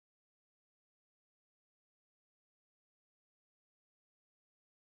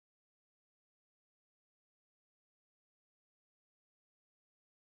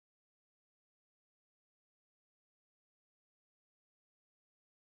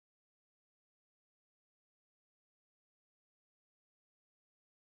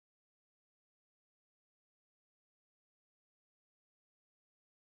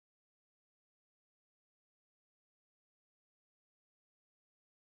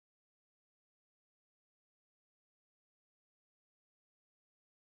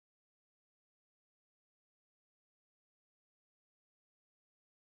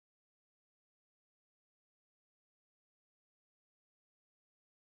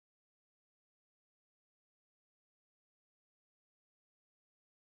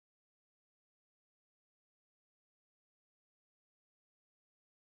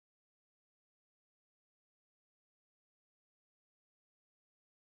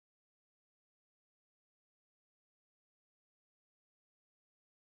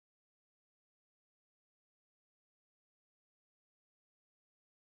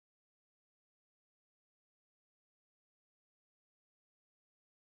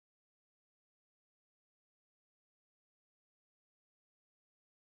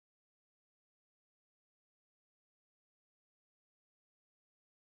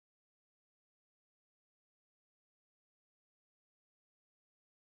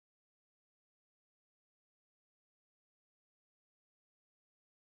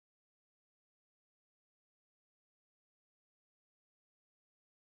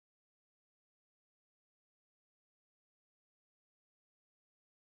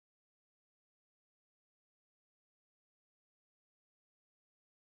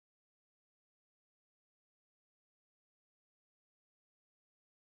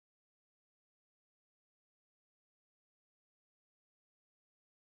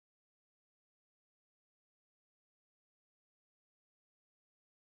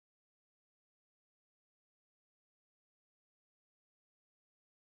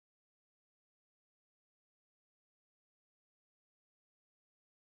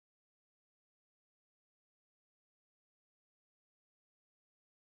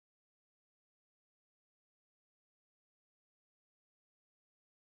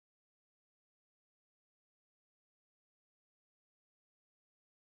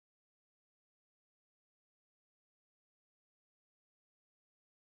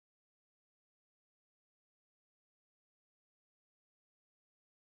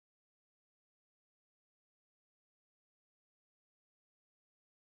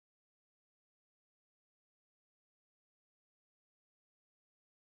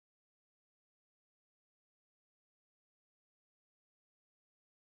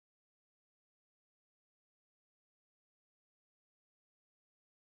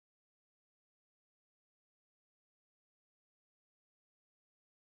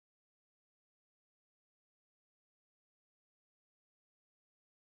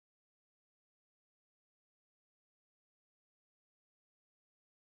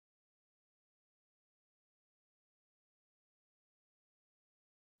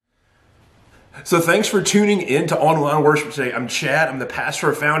So thanks for tuning in to Online Worship today. I'm Chad. I'm the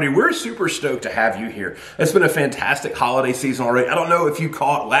pastor of Foundry. We're super stoked to have you here. It's been a fantastic holiday season already. I don't know if you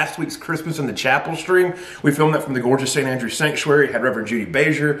caught last week's Christmas in the Chapel stream. We filmed that from the gorgeous St. Andrew's Sanctuary. Had Reverend Judy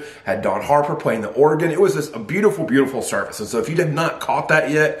Bezier, had Don Harper playing the organ. It was just a beautiful, beautiful service. And so if you have not caught that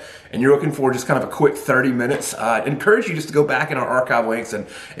yet, and you're looking for just kind of a quick 30 minutes, I encourage you just to go back in our archive links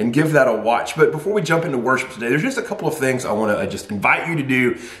and give that a watch. But before we jump into worship today, there's just a couple of things I want to just invite you to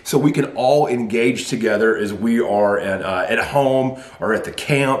do so we can all engage together as we are at home or at the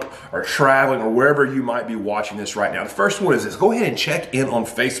camp or traveling or wherever you might be watching this right now. The first one is this. Go ahead and check in on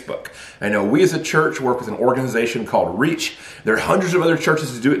Facebook. I know we as a church work with an organization called Reach. There are hundreds of other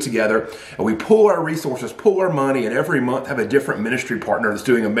churches that do it together, and we pull our resources, pull our money, and every month have a different ministry partner that's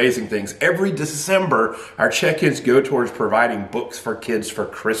doing amazing things. Every December, our check-ins go towards providing books for kids for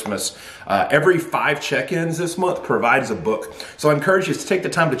Christmas. Every 5 check-ins this month provides a book. So I encourage you to take the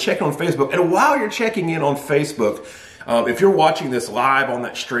time to check in on Facebook. And while you're checking in on Facebook, if you're watching this live on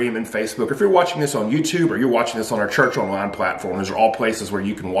that stream in Facebook, if you're watching this on YouTube, or you're watching this on our church online platform, those are all places where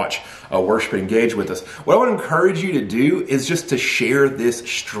you can watch worship and engage with us. What I want to encourage you to do is just to share this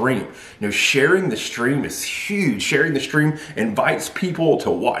stream. You know, sharing the stream is huge. Sharing the stream invites people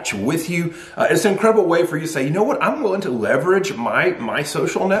to watch with you. It's an incredible way for you to say, you know what, I'm willing to leverage my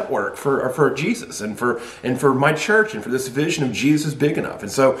social network for Jesus and for my church and for this vision of Jesus is big enough.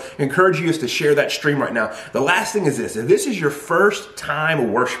 And so I encourage you to share that stream right now. The last thing is this. If this is your first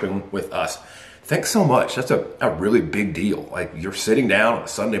time worshiping with us, thanks so much. That's a really big deal. Like, you're sitting down on a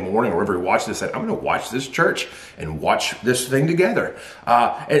Sunday morning or wherever you watch this, and I'm going to watch this church and watch this thing together.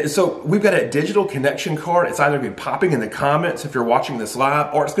 And so we've got a digital connection card. It's either going to be popping in the comments if you're watching this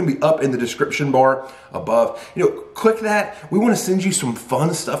live, or it's going to be up in the description bar above. You know, click that. We want to send you some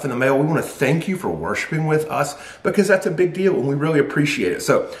fun stuff in the mail. We want to thank you for worshiping with us, because that's a big deal and we really appreciate it.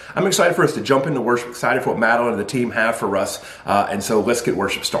 So I'm excited for us to jump into worship, excited for what Madeline and the team have for us. And so let's get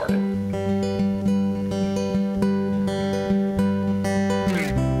worship started.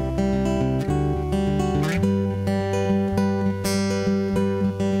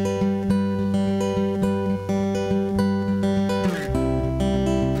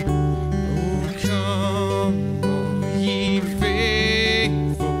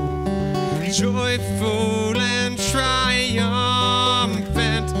 Joyful and triumphant,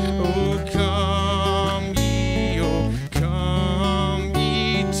 oh come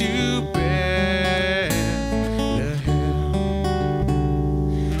ye to Bethlehem.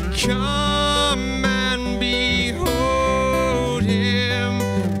 Come and behold him,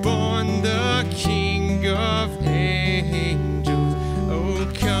 born the King of angels.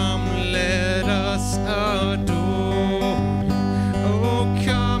 Oh come, let us adore. Oh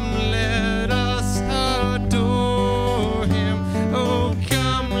come, let us adore him. Oh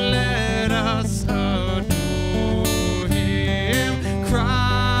come, let us adore him.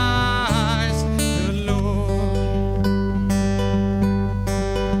 Christ the Lord.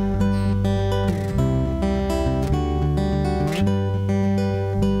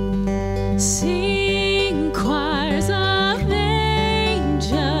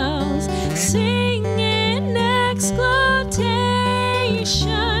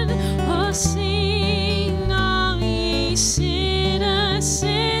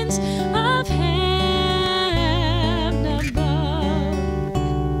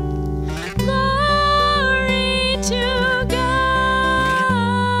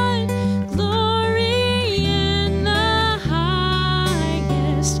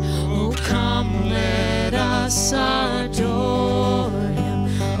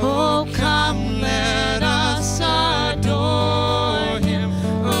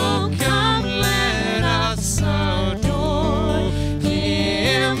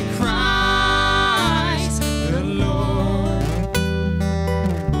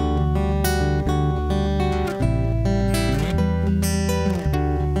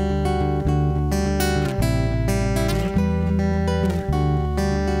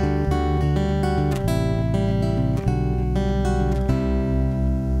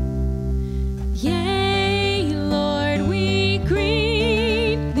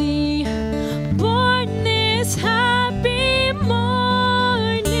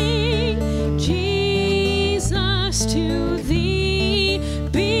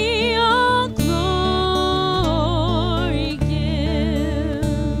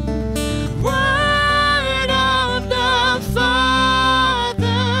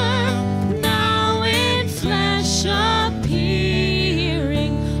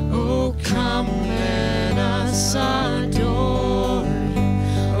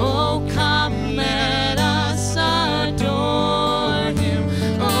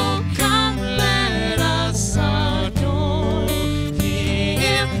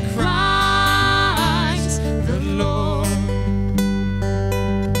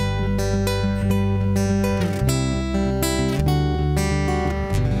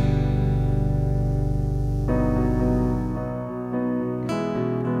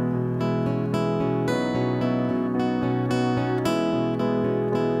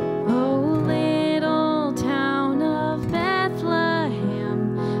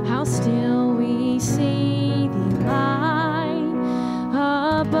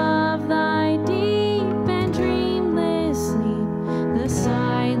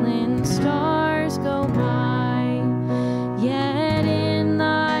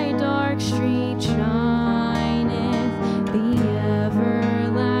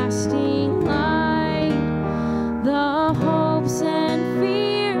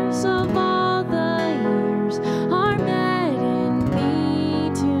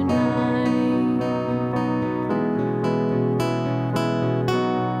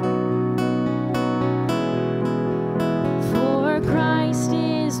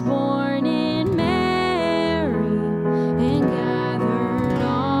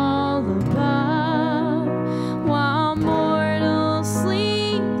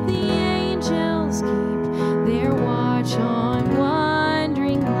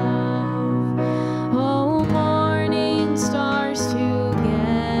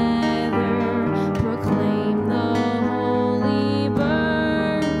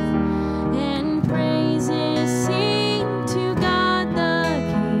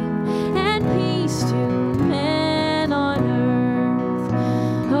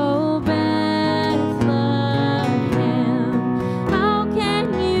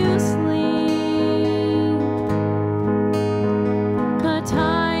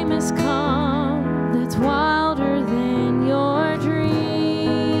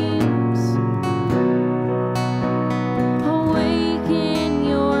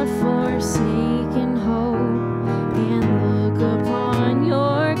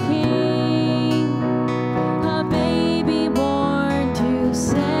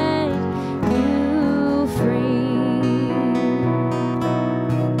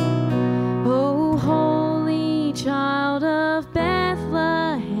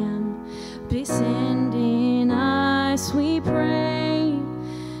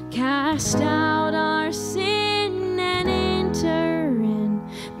 cast out our sin and enter in,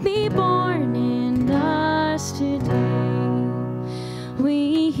 be born in us today.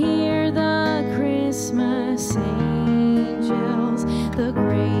 We hear the Christmas angels, the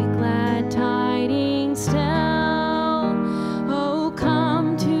great glad tidings tell. Oh,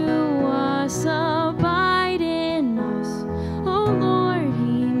 come to us, abide in us, O Lord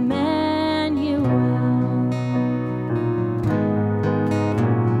Emmanuel.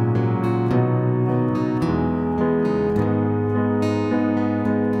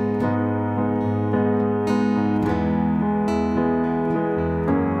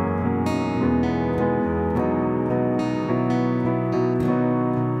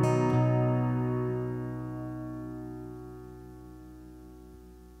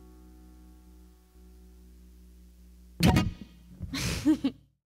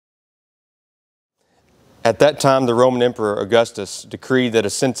 At that time, the Roman Emperor Augustus decreed that a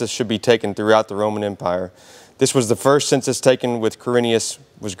census should be taken throughout the Roman Empire. This was the first census taken with Quirinius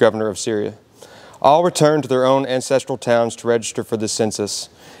was governor of Syria. All returned to their own ancestral towns to register for the census.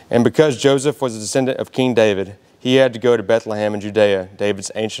 And because Joseph was a descendant of King David, he had to go to Bethlehem in Judea,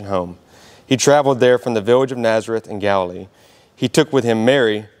 David's ancient home. He traveled there from the village of Nazareth in Galilee. He took with him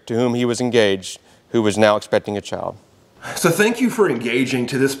Mary, to whom he was engaged, who was now expecting a child. So thank you for engaging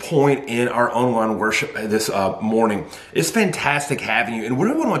to this point in our online worship this morning. It's fantastic having you. And what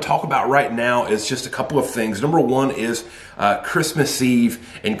I want to talk about right now is just a couple of things. Number one is Christmas Eve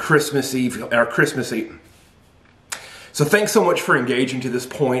and Christmas Eve. So thanks so much for engaging to this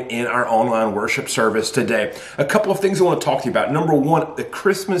point in our online worship service today. A couple of things I want to talk to you about. Number one, the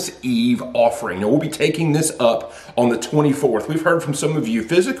Christmas Eve offering. Now, we'll be taking this up on the 24th. We've heard from some of you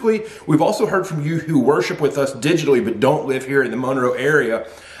physically. We've also heard from you who worship with us digitally but don't live here in the Monroe area.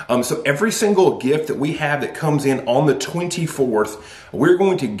 So every single gift that we have that comes in on the 24th, we're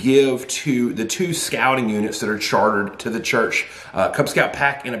going to give to the 2 scouting units that are chartered to the church, Cub Scout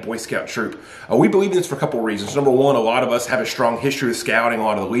Pack and a Boy Scout troop. We believe in this for a couple of reasons. Number one, a lot of us have a strong history of scouting. A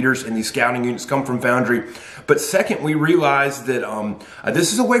lot of the leaders in these scouting units come from Foundry. But second, we realize that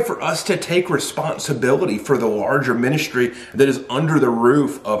this is a way for us to take responsibility for the larger ministry that is under the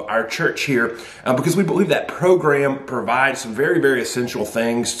roof of our church here, because we believe that program provides some very, very essential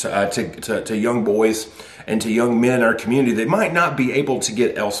things to young boys and to young men in our community they might not be able to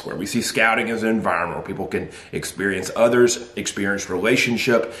get elsewhere. We see scouting as an environment where people can experience others, experience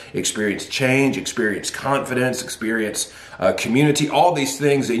relationship, experience change, experience confidence, experience community, all these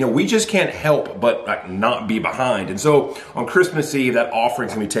things that, we just can't help but not be behind. And so on Christmas Eve, that offering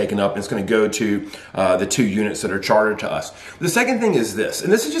is going to be taken up and it's going to go to the 2 units that are chartered to us. The second thing is this,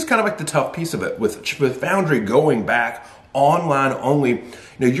 and this is just kind of like the tough piece of it with Foundry going back online only.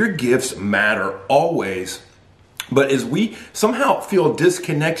 Your gifts matter always. But as we somehow feel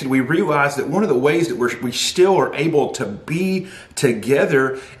disconnected, we realize that one of the ways that we still are able to be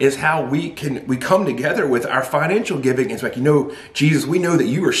together is how we come together with our financial giving. It's like, Jesus, we know that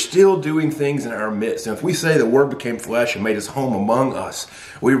you are still doing things in our midst. And if we say the Word became flesh and made his home among us,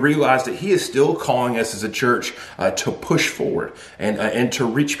 we realize that he is still calling us as a church to push forward and to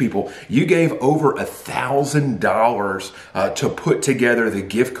reach people. You gave over $1,000 to put together the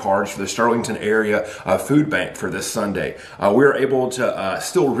gift cards for the Sterlington area food bank for this Sunday. We're able to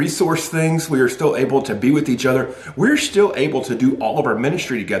still resource things. We are still able to be with each other. We're still able to do all of our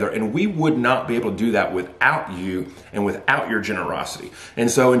ministry together, and we would not be able to do that without you and without your generosity. And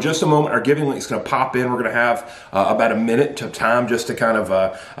so in just a moment, our giving link is going to pop in. We're going to have about a minute of time just to kind of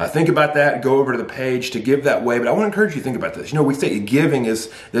think about that, go over to the page to give that way. But I want to encourage you to think about this. We say giving is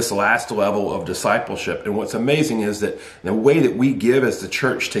this last level of discipleship. And what's amazing is that the way that we give as the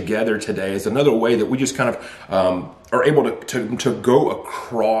church together today is another way that we just kind of are able to go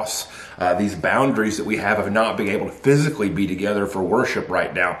across these boundaries that we have of not being able to physically be together for worship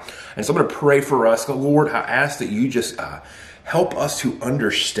right now. And so I'm going to pray for us. Lord, I ask that you just help us to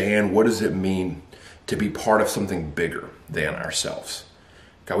understand what does it mean to be part of something bigger than ourselves.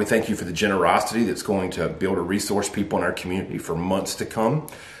 God, we thank you for the generosity that's going to be able to resource people in our community for months to come.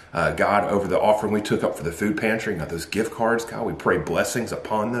 God, over the offering we took up for the food pantry, God, those gift cards, God, we pray blessings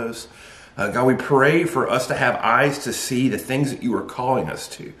upon those. God, we pray for us to have eyes to see the things that you are calling us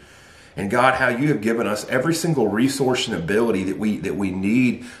to. And God, how you have given us every single resource and ability that we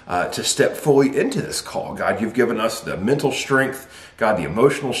need to step fully into this call. God, you've given us the mental strength, God, the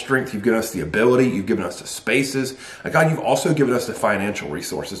emotional strength. You've given us the ability. You've given us the spaces. God, you've also given us the financial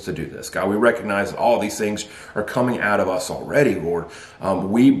resources to do this. God, we recognize that all of these things are coming out of us already, Lord.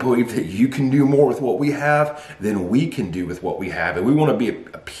 We believe that you can do more with what we have than we can do with what we have. And we want to be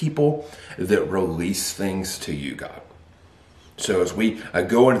a people that release things to you, God. So as we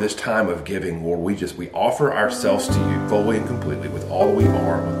go into this time of giving, Lord, we offer ourselves to you fully and completely with all that we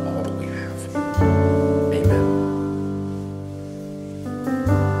are, with all that we have. Amen.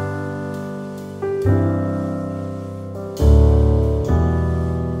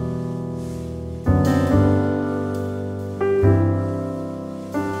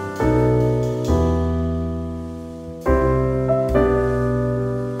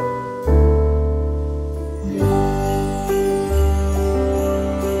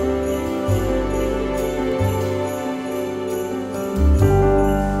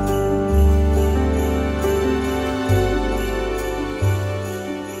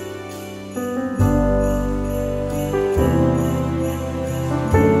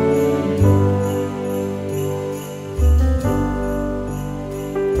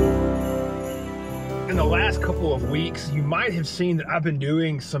 In the last couple of weeks, you might have seen that I've been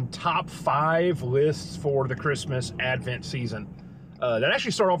doing some top 5 lists for the Christmas Advent season. That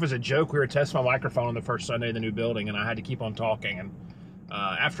actually started off as a joke. We were testing my microphone on the first Sunday of the new building, and I had to keep on talking. And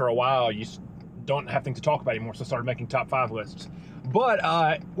after a while, you don't have things to talk about anymore, so I started making top 5 lists.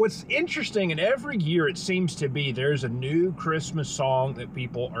 But what's interesting, and every year it seems to be, there's a new Christmas song that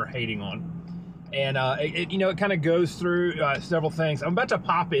people are hating on. And it kind of goes through several things. I'm about to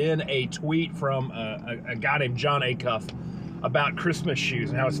pop in a tweet from a guy named John Acuff about Christmas shoes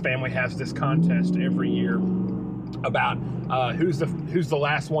and how his family has this contest every year about who's the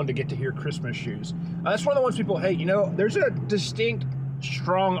last one to get to hear Christmas shoes. That's one of the ones people hate. There's a distinct,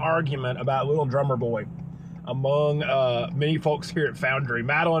 strong argument about Little Drummer Boy among many folks here at Foundry.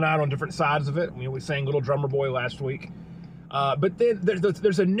 Madeline and I are on different sides of it. We sang Little Drummer Boy last week. But then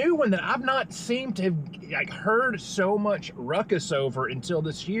there's a new one that I've not seemed to have heard so much ruckus over until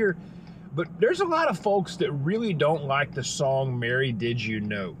this year. But there's a lot of folks that really don't like the song "Mary Did You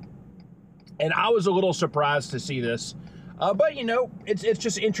Know," and I was a little surprised to see this. But it's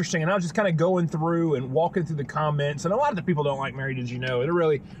just interesting, and I was just kind of going through and walking through the comments, and a lot of the people don't like "Mary Did You Know."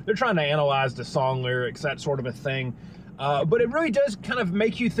 They're trying to analyze the song lyrics, that sort of a thing. But it really does kind of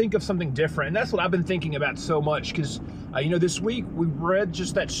make you think of something different. And that's what I've been thinking about so much because, this week we read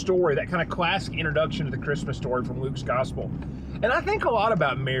just that story, that kind of classic introduction to the Christmas story from Luke's Gospel. And I think a lot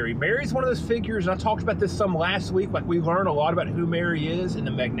about Mary. Mary's one of those figures, and I talked about this some last week, like we learn a lot about who Mary is in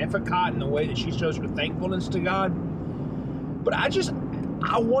the Magnificat and the way that she shows her thankfulness to God. But I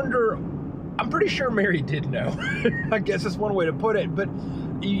wonder, I'm pretty sure Mary did know. I guess that's one way to put it. But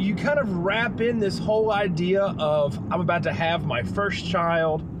you kind of wrap in this whole idea of I'm about to have my first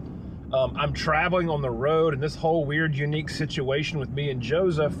child. I'm traveling on the road in this whole weird, unique situation with me and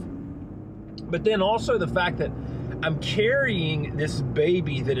Joseph. But then also the fact that I'm carrying this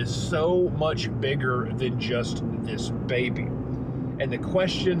baby that is so much bigger than just this baby. And the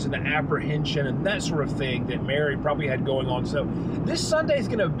questions and the apprehension and that sort of thing that Mary probably had going on. So this Sunday is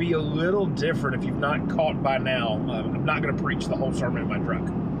going to be a little different if you've not caught by now. I'm not going to preach the whole sermon in my truck.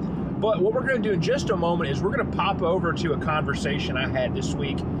 But what we're going to do in just a moment is we're going to pop over to a conversation I had this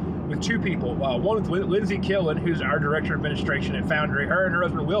week with 2 people. One with Lindsay Killen, who's our Director of Administration at Foundry. Her and her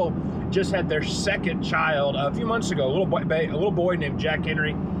husband Will just had their second child a few months ago, a little boy named Jack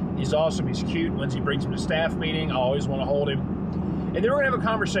Henry. He's awesome. He's cute. Lindsay brings him to staff meeting. I always want to hold him. And then we're going to have a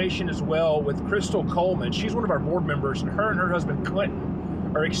conversation as well with Crystal Coleman. She's one of our board members, and her husband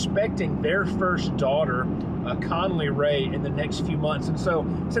Clinton are expecting their first daughter, Conley Ray, in the next few months. And so,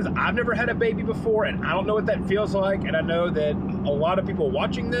 since I've never had a baby before, and I don't know what that feels like, and I know that a lot of people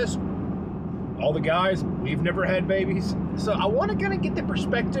watching this, all the guys, we've never had babies. So I want to kind of get the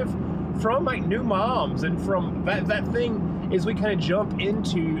perspective from new moms and from that thing as we kind of jump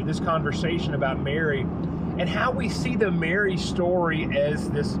into this conversation about Mary and how we see the Mary story as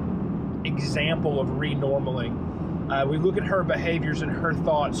this example of renormaling. We look at her behaviors and her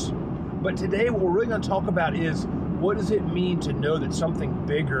thoughts. But today what we're really going to talk about is what does it mean to know that something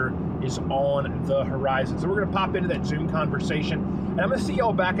bigger is on the horizon. So we're going to pop into that Zoom conversation. And I'm going to see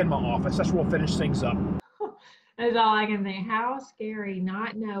y'all back in my office. That's where we'll finish things up. That's all I can think. How scary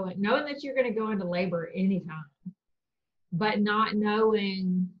not knowing that you're going to go into labor anytime, but not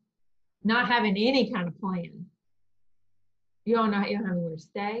having any kind of plan. You don't have anywhere to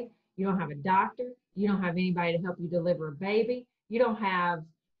stay. You don't have a doctor. You don't have anybody to help you deliver a baby. You don't have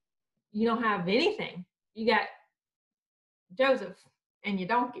anything. You got Joseph and your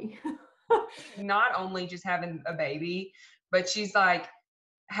donkey. Not only just having a baby, but she's like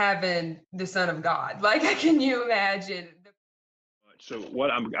having the Son of God. Like, can you imagine? So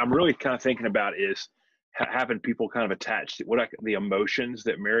what I'm really kind of thinking about is having people kind of attached to the emotions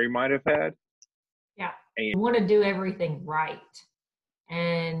that Mary might have had. Yeah, and I want to do everything right,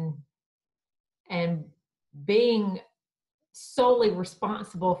 and being solely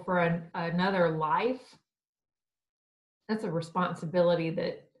responsible for another life, that's a responsibility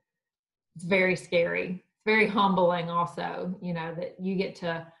that it's very scary. It's very humbling also, you know, that you get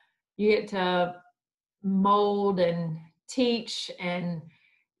to mold and teach and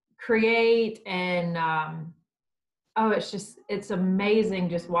create and it's amazing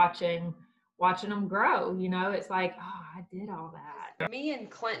just watching them grow, you know. It's like, oh, I did all that. Me and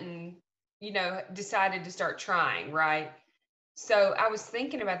Clinton, you know, decided to start trying, right? So I was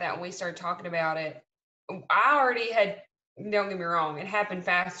thinking about that when we started talking about it. I already had, don't get me wrong, it happened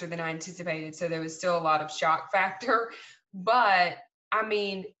faster than I anticipated, so there was still a lot of shock factor. But I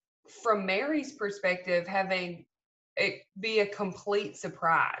mean, from Mary's perspective, having it be a complete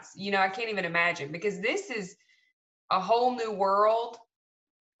surprise, you know, I can't even imagine, because this is a whole new world,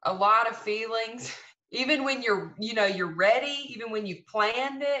 a lot of feelings, even when you're, you know, you're ready, even when you've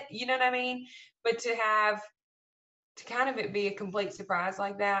planned it, you know what I mean? But to kind of it be a complete surprise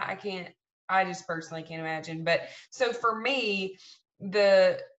like that, I just personally can't imagine. But so for me,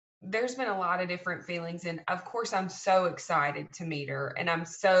 there's been a lot of different feelings, and of course I'm so excited to meet her, and I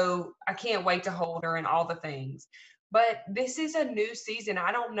can't wait to hold her and all the things. But this is a new season.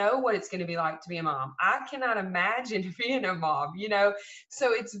 I don't know what it's going to be like to be a mom. I cannot imagine being a mom, you know?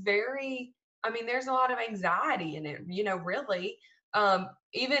 So it's there's a lot of anxiety in it, you know, really.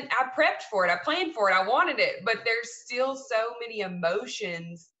 Even I prepped for it, I planned for it, I wanted it, but there's still so many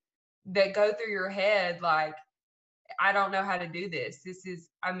emotions that go through your head. Like, I don't know how to do this. This is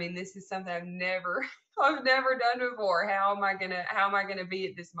something I've never done before. How am I gonna be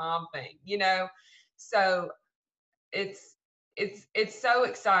at this mom thing, you know? So it's so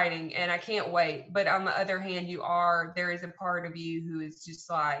exciting, and I can't wait. But on the other hand, there is a part of you who is just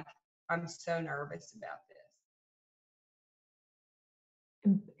like, I'm so nervous about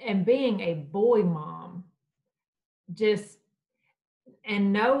this. And being a boy mom,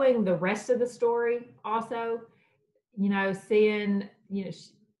 and knowing the rest of the story also, you know, seeing, you know,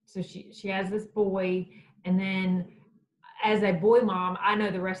 she has this boy, and then as a boy mom, I know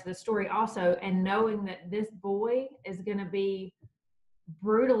the rest of the story also, and knowing that this boy is going to be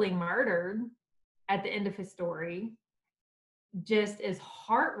brutally murdered at the end of his story just is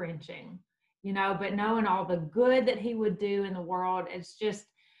heart-wrenching, you know. But knowing all the good that he would do in the world, it's just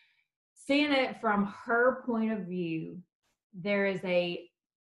seeing it from her point of view. There is a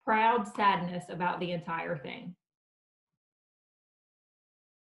proud sadness about the entire thing.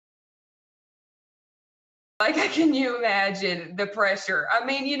 Like, can you imagine the pressure? I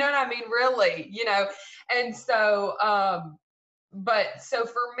mean, you know what I mean? Really, you know? And so, but so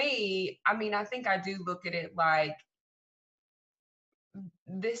for me, I mean, I think I do look at it like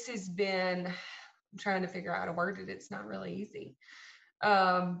this has been, I'm trying to figure out how to word it. It's not really easy.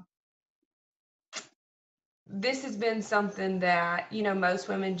 This has been something that, you know, most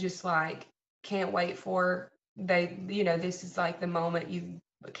women just like can't wait for. They, you know, this is like the moment you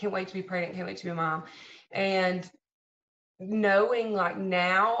can't wait to be pregnant, can't wait to be a mom. And knowing like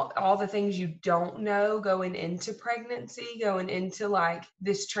now all the things you don't know going into pregnancy, going into like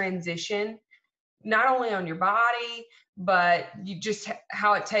this transition, not only on your body, but you just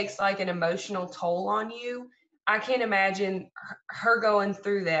how it takes like an emotional toll on you. I can't imagine her going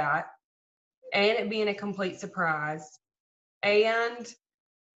through that and it being a complete surprise. And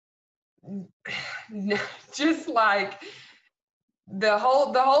just like the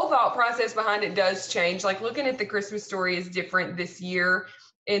whole thought process behind it does change. Like, looking at the Christmas Story is different this year,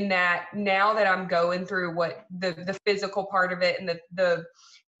 in that now that I'm going through what the physical part of it, and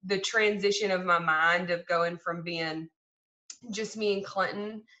the transition of my mind of going from being just me and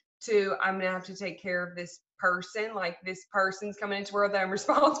Clinton to I'm gonna have to take care of this person, like this person's coming into the world that I'm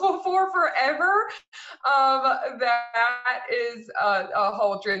responsible for forever. That is a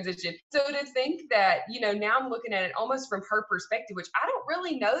whole transition. So to think that, you know, now I'm looking at it almost from her perspective, which I don't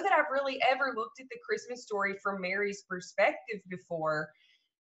really know that I've really ever looked at the Christmas Story from Mary's perspective before,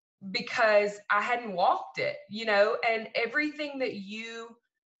 because I hadn't walked it, you know. And everything that you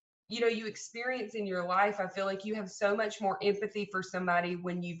experience in your life, I feel like you have so much more empathy for somebody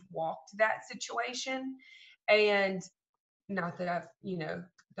when you've walked that situation. And not that I've, you know,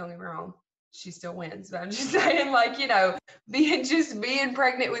 don't get me wrong, she still wins, but I'm just saying, like, you know, being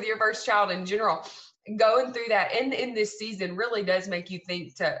pregnant with your first child in general, going through that in this season really does make you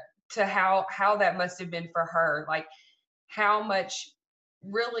think to how that must have been for her, like how much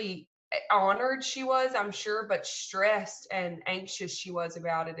really honored she was, I'm sure, but stressed and anxious she was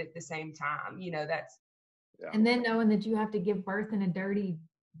about it at the same time. You know, that's and then knowing that you have to give birth in a dirty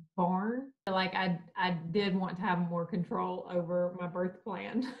barn. Like, I did want to have more control over my birth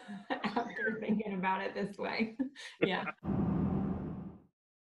plan after thinking about it this way. Yeah.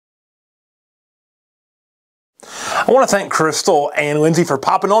 I want to thank Crystal and Lindsay for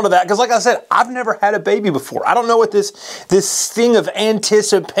popping onto that because, like I said, I've never had a baby before. I don't know what this thing of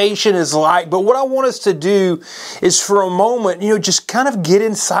anticipation is like, but what I want us to do is for a moment, just kind of get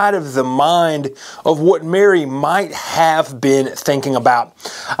inside of the mind of what Mary might have been thinking about.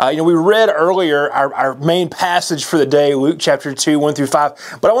 We read earlier our main passage for the day, Luke chapter 2, 1 through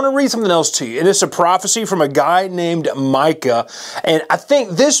 5, but I want to read something else to you. And it's a prophecy from a guy named Micah, and I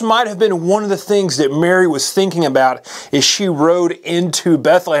think this might have been one of the things that Mary was thinking about as she rode into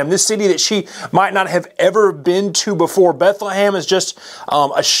Bethlehem, this city that she might not have ever been to before. Bethlehem is just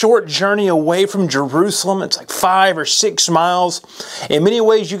a short journey away from Jerusalem. It's like 5 or 6 miles. In many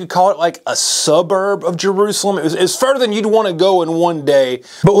ways, you could call it like a suburb of Jerusalem. It's further than you'd want to go in one day.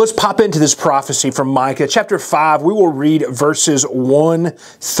 But let's pop into this prophecy from Micah. Chapter 5, we will read verses 1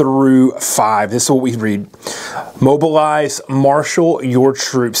 through 5. This is what we read. Mobilize, marshal your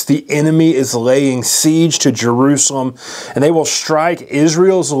troops. The enemy is laying siege to Jerusalem, and they will strike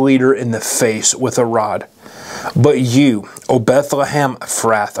Israel's leader in the face with a rod. But you, O Bethlehem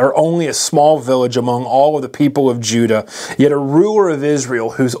Ephrath, are only a small village among all of the people of Judah, yet a ruler of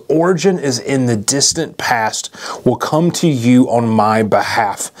Israel, whose origin is in the distant past, will come to you on my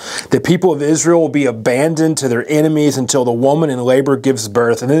behalf. The people of Israel will be abandoned to their enemies until the woman in labor gives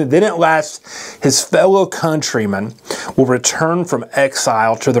birth, and then at last his fellow countrymen will return from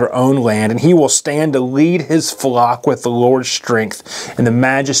exile to their own land, and he will stand to lead his flock with the Lord's strength in the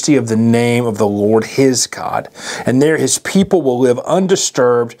majesty of the name of the Lord his God. And there his people will live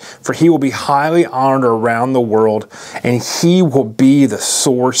undisturbed, for he will be highly honored around the world, and he will be the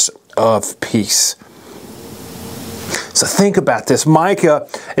source of peace. So think about this. Micah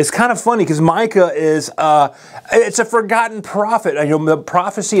is kind of funny because Micah is, it's a forgotten prophet. The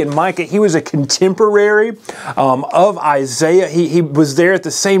prophecy in Micah, he was a contemporary of Isaiah. He was there at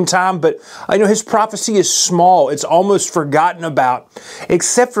the same time, but his prophecy is small. It's almost forgotten about,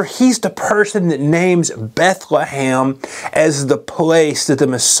 except for he's the person that names Bethlehem as the place that the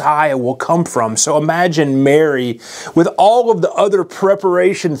Messiah will come from. So imagine Mary with all of the other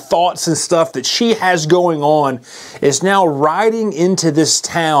preparation thoughts and stuff that she has going on is now riding into this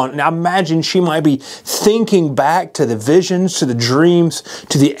town. Now imagine she might be thinking back to the visions, to the dreams,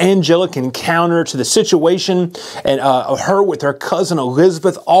 to the angelic encounter, to the situation and her with her cousin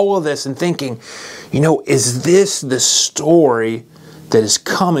Elizabeth, all of this, and thinking, is this the story that is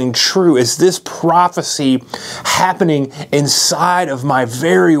coming true? Is this prophecy happening inside of my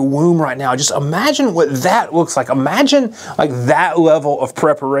very womb right now? Just imagine what that looks like. Imagine like that level of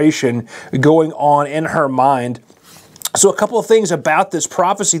preparation going on in her mind. So a couple of things about this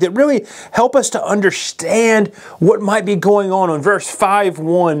prophecy that really help us to understand what might be going on. In verse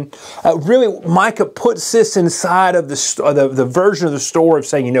 5:1, really Micah puts this inside of the version of the story of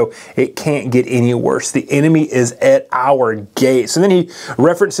saying, it can't get any worse. The enemy is at our gates. And then he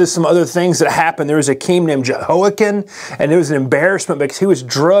references some other things that happened. There was a king named Jehoiakim, and it was an embarrassment because he was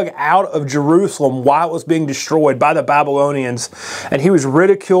drug out of Jerusalem while it was being destroyed by the Babylonians. And he was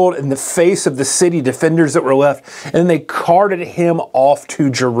ridiculed in the face of the city defenders that were left. And then they carted him off to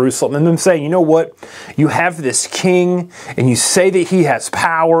Jerusalem. And them saying, what? You have this king, and you say that he has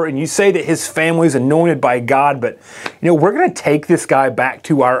power, and you say that his family is anointed by God, but we're going to take this guy back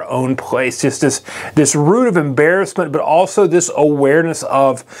to our own place. Just this root of embarrassment, but also this awareness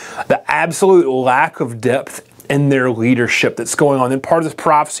of the absolute lack of depth in their leadership that's going on. Then part of this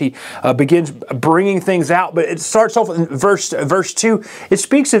prophecy begins bringing things out, but it starts off in verse 2. It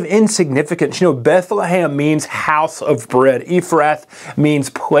speaks of insignificance. Bethlehem means house of bread. Ephrath means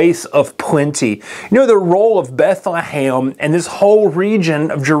place of plenty. The role of Bethlehem and this whole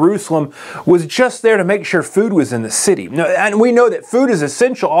region of Jerusalem was just there to make sure food was in the city. And we know that food is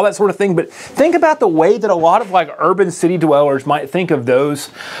essential, all that sort of thing, but think about the way that a lot of urban city dwellers might think of those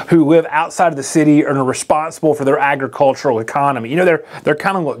who live outside of the city and are responsible for their agricultural economy. They're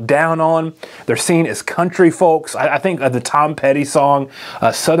kind of looked down on. They're seen as country folks. I think of the Tom Petty song,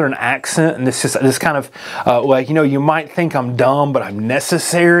 Southern Accent, and this kind of you might think I'm dumb, but I'm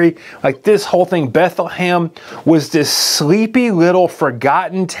necessary. Like this whole thing, Bethlehem was this sleepy little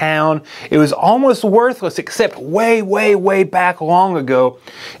forgotten town. It was almost worthless, except way, way, way back long ago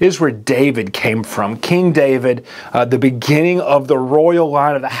is where David came from. King David, the beginning of the royal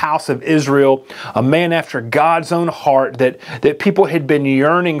line of the house of Israel, a man after God. God's own heart, that people had been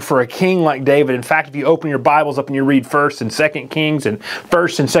yearning for a king like David. In fact, if you open your Bibles up and you read 1st and 2nd Kings and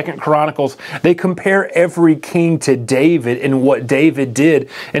 1st and 2nd Chronicles, they compare every king to David and what David did.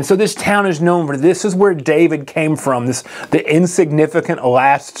 And so this town is known for this is where David came from, the insignificant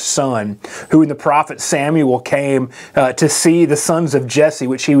last son, who in the prophet Samuel came to see the sons of Jesse,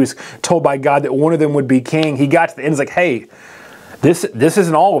 which he was told by God that one of them would be king. He got to the end, he's like, hey, this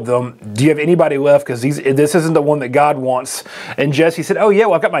isn't all of them. Do you have anybody left? Because this isn't the one that God wants. And Jesse said, oh yeah,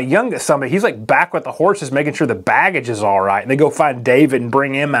 well, I've got my youngest son, but he's like back with the horses, making sure the baggage is all right. And they go find David and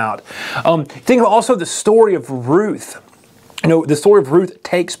bring him out. Think of also the story of Ruth. You know, the story of Ruth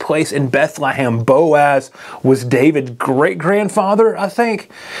takes place in Bethlehem. Boaz was David's great-grandfather, I think.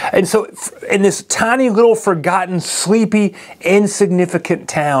 And so in this tiny little forgotten, sleepy, insignificant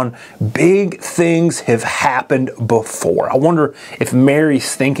town, big things have happened before. I wonder if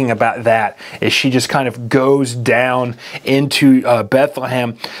Mary's thinking about that as she just kind of goes down into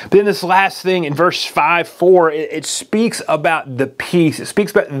Bethlehem. Then this last thing in verse 5-4, it speaks about the peace. It speaks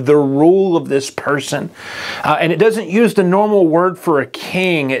about the rule of this person. And it doesn't use the normal word for a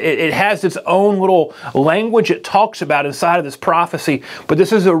king. It has its own little language it talks about inside of this prophecy, but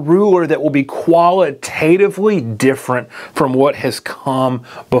this is a ruler that will be qualitatively different from what has come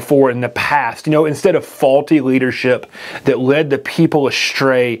before in the past. You know, instead of faulty leadership that led the people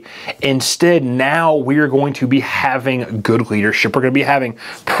astray, instead now we are going to be having good leadership. We're going to be having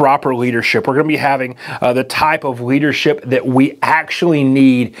proper leadership. We're going to be having the type of leadership that we actually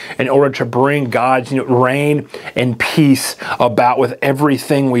need in order to bring God's reign and peace about with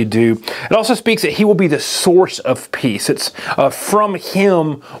everything we do. It also speaks that he will be the source of peace. It's from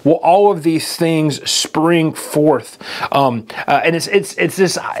him will all of these things spring forth. And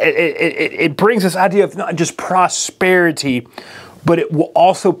it brings this idea of not just prosperity, but it will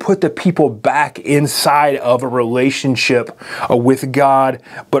also put the people back inside of a relationship with God,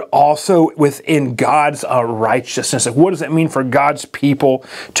 but also within God's righteousness. Like, what does it mean for God's people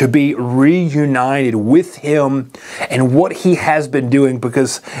to be reunited with Him and what He has been doing?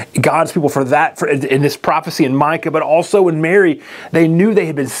 Because God's people, in this prophecy in Micah, but also in Mary, they knew they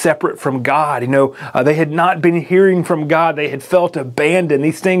had been separate from God. They had not been hearing from God. They had felt abandoned.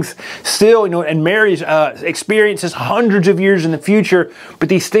 These things still, and Mary's experience is hundreds of years in the future, but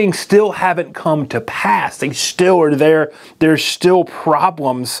these things still haven't come to pass. They still are there. There's still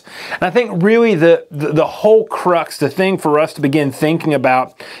problems. And I think really the whole crux, the thing for us to begin thinking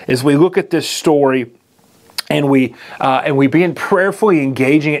about as we look at this story and we begin prayerfully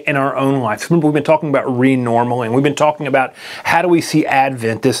engaging it in our own lives. Remember, we've been talking about renormaling. We've been talking about how do we see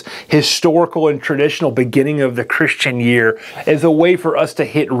Advent, this historical and traditional beginning of the Christian year, as a way for us to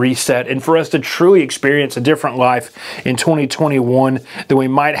hit reset and for us to truly experience a different life in 2021 than we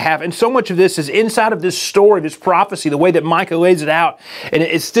might have. And so much of this is inside of this story, this prophecy, the way that Micah lays it out. And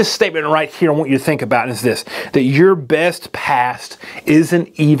it's this statement right here I want you to think about, and it's this, that your best past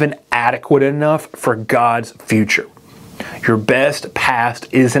isn't even adequate enough for God's future. Your best past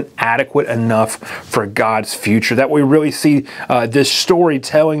isn't adequate enough for God's future. That we really see this story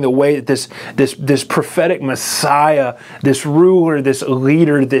telling the way that this prophetic Messiah, this ruler, this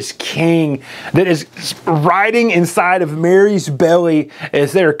leader, this king that is riding inside of Mary's belly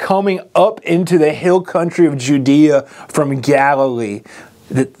as they're coming up into the hill country of Judea from Galilee,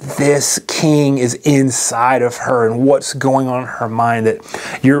 that this king is inside of her and what's going on in her mind,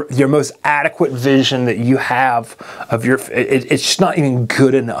 that your most adequate vision that you have of it's just not even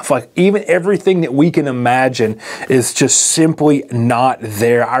good enough. Like, even everything that we can imagine is just simply not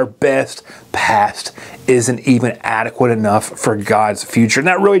there. Our best past isn't even adequate enough for God's future. And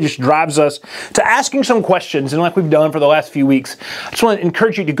that really just drives us to asking some questions. And like we've done for the last few weeks, I just want to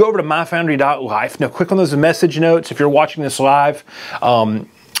encourage you to go over to myfoundry.life. Now, click on those message notes if you're watching this live.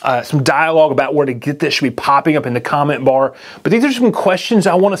 Some dialogue about where to get this should be popping up in the comment bar. But these are some questions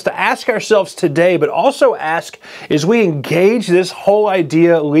I want us to ask ourselves today, but also ask as we engage this whole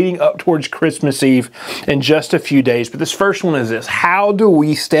idea leading up towards Christmas Eve in just a few days. But this first one is this: how do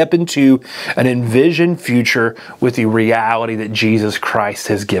we step into an envisioned future with the reality that Jesus Christ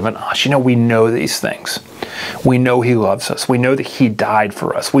has given us? We know these things. We know He loves us. We know that He died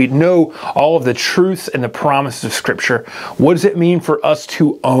for us. We know all of the truths and the promises of Scripture. What does it mean for us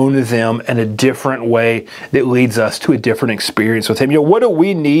to own them in a different way that leads us to a different experience with Him? What do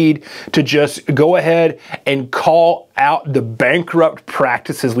we need to just go ahead and call out the bankrupt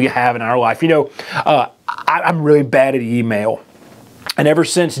practices we have in our life? I'm really bad at email. And ever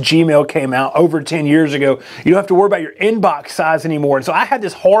since Gmail came out over 10 years ago, you don't have to worry about your inbox size anymore. And so I had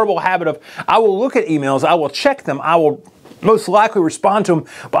this horrible habit of, I will look at emails, I will check them, I will most likely respond to them,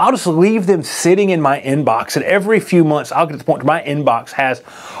 but I'll just leave them sitting in my inbox. And every few months, I'll get to the point where my inbox has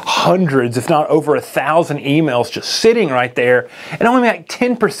hundreds, if not over 1,000 emails just sitting right there. And only like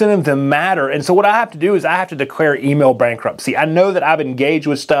 10% of them matter. And so what I have to do is I have to declare email bankruptcy. I know that I've engaged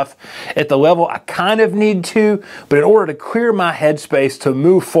with stuff at the level I kind of need to, but in order to clear my headspace to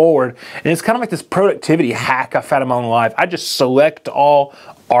move forward, and it's kind of like this productivity hack I found in my own life, I just select all,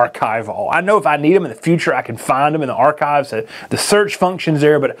 archive all. I know if I need them in the future, I can find them in the archives. The search function's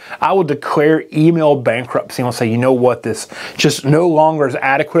there, but I will declare email bankruptcy and I'll say, you know what, this just no longer is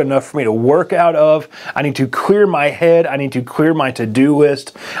adequate enough for me to work out of. I need to clear my head. I need to clear my to-do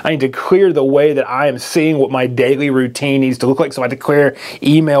list. I need to clear the way that I am seeing what my daily routine needs to look like. So I declare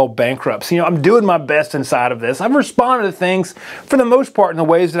email bankruptcy. You know, I'm doing my best inside of this. I've responded to things for the most part in the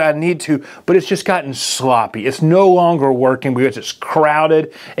ways that I need to, but it's just gotten sloppy. It's no longer working because it's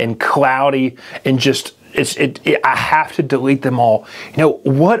crowded and cloudy and just I have to delete them all. You know,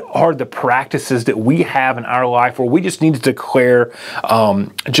 what are the practices that we have in our life where we just need to declare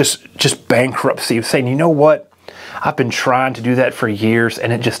just bankruptcy of saying, you know what? I've been trying to do that for years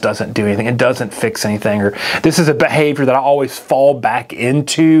and it just doesn't do anything. It doesn't fix anything. Or this is a behavior that I always fall back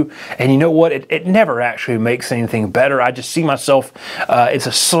into. And you know what? It never actually makes anything better. I just see myself, it's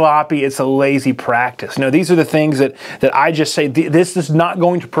a sloppy, it's a lazy practice. No, these are the things that I just say, this is not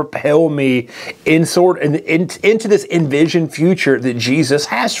going to propel me into this envisioned future that Jesus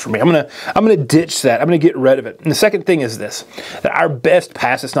has for me. I'm gonna ditch that. I'm gonna get rid of it. And the second thing is this, that our best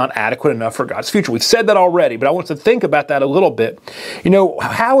past is not adequate enough for God's future. We've said that already, but I want us to think about that a little bit. You know,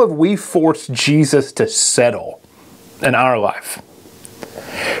 how have we forced Jesus to settle in our life?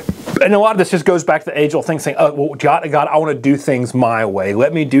 And a lot of this just goes back to the age-old thing saying, oh, well, God, I want to do things my way.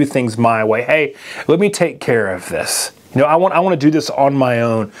 Let me do things my way. Hey, let me take care of this. You know, I want to do this on my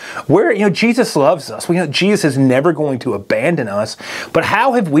own. Where, you know, Jesus loves us. We know Jesus is never going to abandon us. But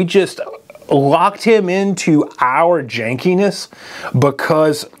how have we just locked him into our jankiness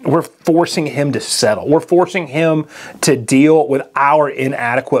because we're forcing him to settle? We're forcing him to deal with our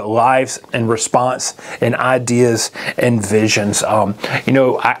inadequate lives and response and ideas and visions. You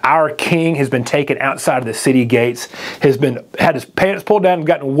know, our king has been taken outside of the city gates, had his pants pulled down and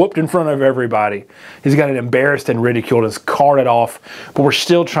gotten whooped in front of everybody. He's gotten embarrassed and ridiculed and carted off, but we're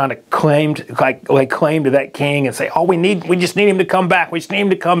still trying to claim to that king and say, oh, we just need him to come back. We just need him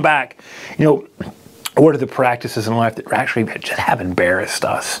to come back. You know, what are the practices in life that actually just have embarrassed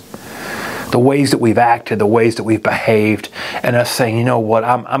us? The ways that we've acted, the ways that we've behaved, and us saying, you know what,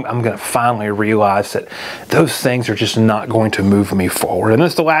 I'm going to finally realize that those things are just not going to move me forward. And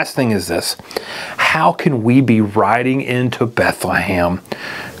the last thing is this. How can we be riding into Bethlehem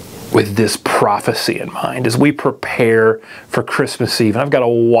with this prophecy in mind as we prepare for Christmas Eve? And I've got a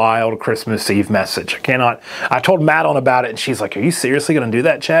wild Christmas Eve message. I told Madeline about it and she's like, are you seriously going to do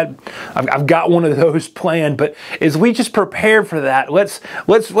that, Chad? I've got one of those planned. But as we just prepare for that, let's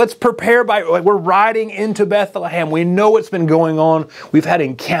prepare by, like, we're riding into Bethlehem. We know what's been going on. We've had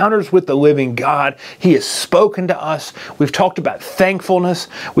encounters with the living God. He has spoken to us. We've talked about thankfulness.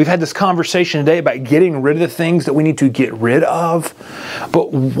 We've had this conversation today about getting rid of the things that we need to get rid of.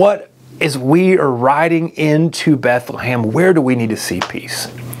 But what as we are riding into Bethlehem, where do we need to see peace?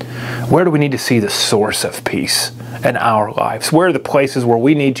 Where do we need to see the source of peace in our lives? Where are the places where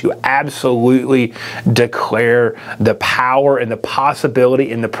we need to absolutely declare the power and the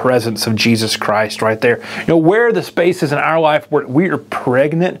possibility in the presence of Jesus Christ right there? You know, where are the spaces in our life where we are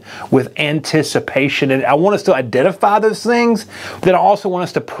pregnant with anticipation? And I want us to identify those things, but then I also want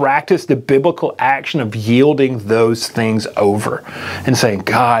us to practice the biblical action of yielding those things over and saying,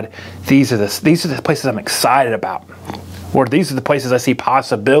 God, these are the places I'm excited about. Lord, these are the places I see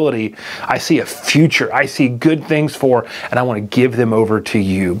possibility, I see a future, I see good things for, and I want to give them over to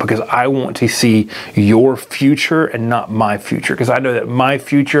you because I want to see your future and not my future, because I know that my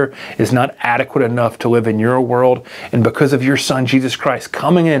future is not adequate enough to live in your world, and because of your Son, Jesus Christ,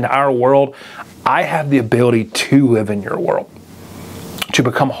 coming into our world, I have the ability to live in your world, to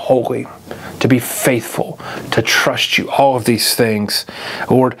become holy, to be faithful, to trust you, all of these things.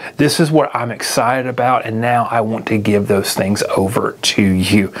 Lord, this is what I'm excited about, and now I want to give those things over to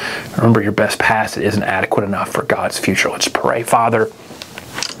you. Remember, your best past isn't adequate enough for God's future. Let's pray. Father,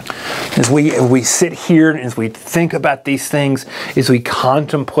 as we sit here and as we think about these things, as we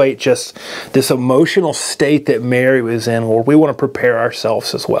contemplate just this emotional state that Mary was in, Lord, we want to prepare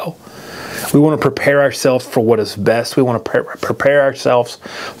ourselves as well. We want to prepare ourselves for what is best. We want to prepare ourselves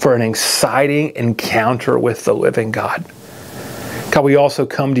for an exciting encounter with the living God. God, we also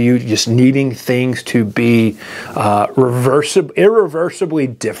come to you just needing things to be irreversibly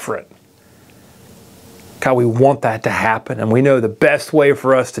different. God, we want that to happen. And we know the best way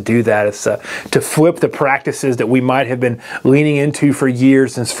for us to do that is to flip the practices that we might have been leaning into for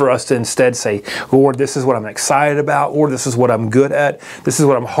years, and for us to instead say, Lord, this is what I'm excited about. Lord, this is what I'm good at. This is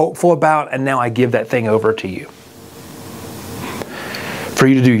what I'm hopeful about. And now I give that thing over to you, for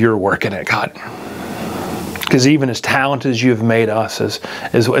you to do your work in it, God. Because even as talented as you have made us, as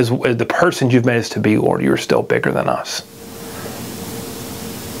the person you've made us to be, Lord, you're still bigger than us.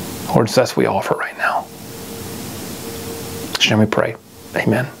 Lord, so that's what we offer right now. Shall we pray?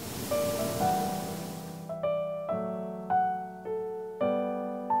 Amen.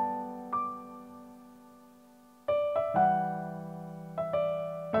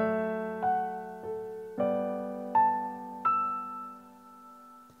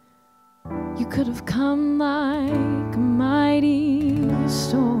 You could have come like a mighty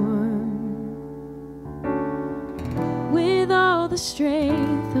storm, with all the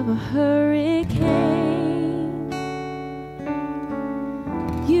strength of a hurricane.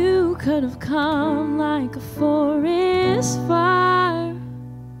 You could have come like a forest fire,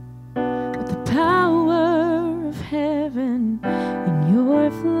 with the power of heaven in your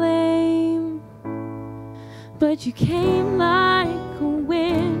flame. But you came like a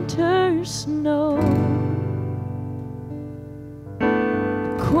winter snow,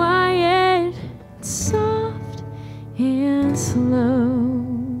 quiet, soft, and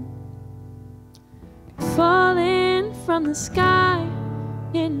slow, falling from the sky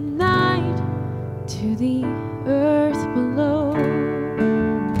in night to the earth below.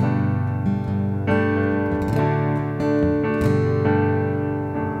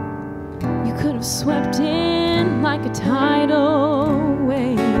 You could have swept in like a tidal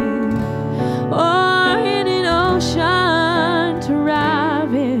wave, or in an ocean to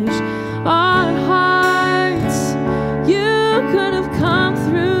ravish our hearts. You could have come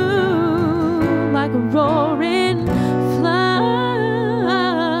through like a roaring flood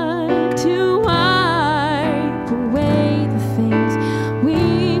to wipe away the things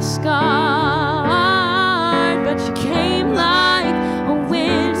we've scarred. But you came like a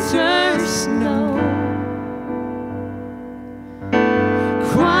winter snow,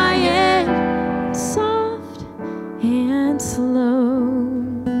 quiet, soft, and slow,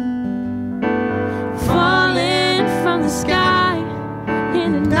 falling from the sky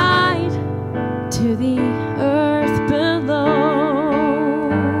in the night to the earth below.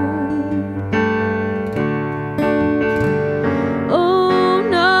 Oh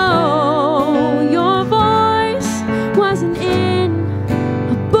no, your voice wasn't in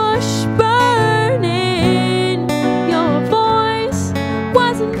a bush burning. Your voice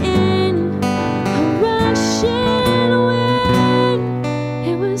wasn't in a rushing wind.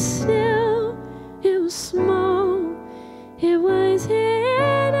 It was still, it was small, it was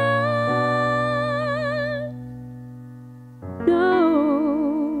hidden.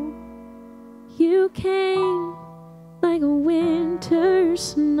 No, you came like a winter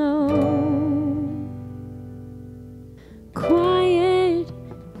snow, quiet,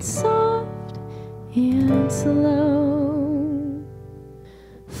 soft, and slow,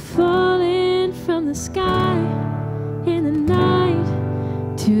 falling from the sky in the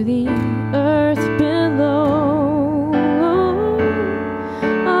night to the